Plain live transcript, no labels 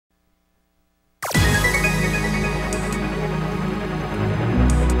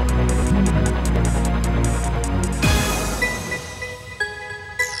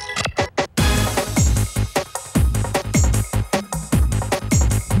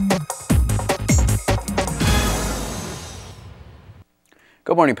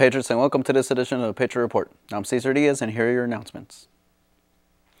Good morning, Patriots, and welcome to this edition of the Patriot Report. I'm Cesar Diaz, and here are your announcements.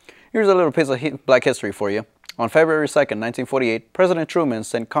 Here's a little piece of Black history for you. On February 2nd, 1948, President Truman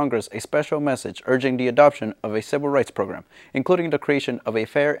sent Congress a special message urging the adoption of a civil rights program, including the creation of a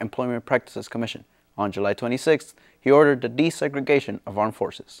Fair Employment Practices Commission. On July 26th, he ordered the desegregation of armed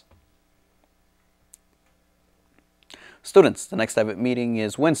forces. Students, the next Abbott meeting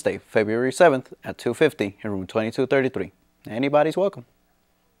is Wednesday, February 7th at 2:50 in room 2233. Anybody's welcome.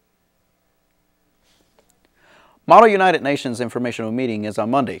 Model United Nations informational meeting is on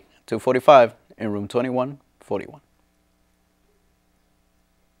Monday, 2:45 in room 2141.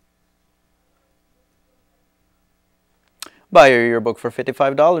 Buy your yearbook for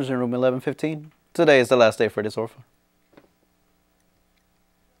 $55 in room 1115. Today is the last day for this offer.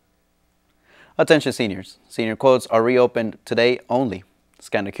 Attention seniors. Senior quotes are reopened today only.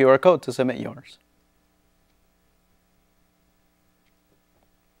 Scan the QR code to submit yours.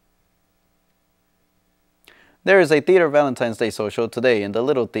 There is a Theater Valentine's Day social today in the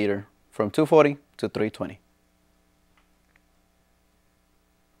Little Theater from 2:40 to 3:20.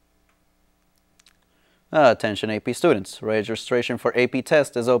 Attention AP students. Registration for AP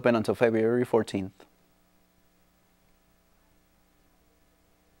test is open until February 14th.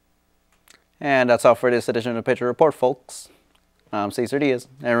 And that's all for this edition of the Patriot Report, folks. I'm Cesar Diaz,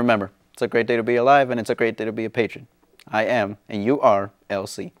 and remember, it's a great day to be alive, and it's a great day to be a patriot. I am, and you are,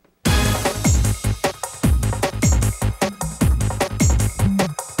 LC.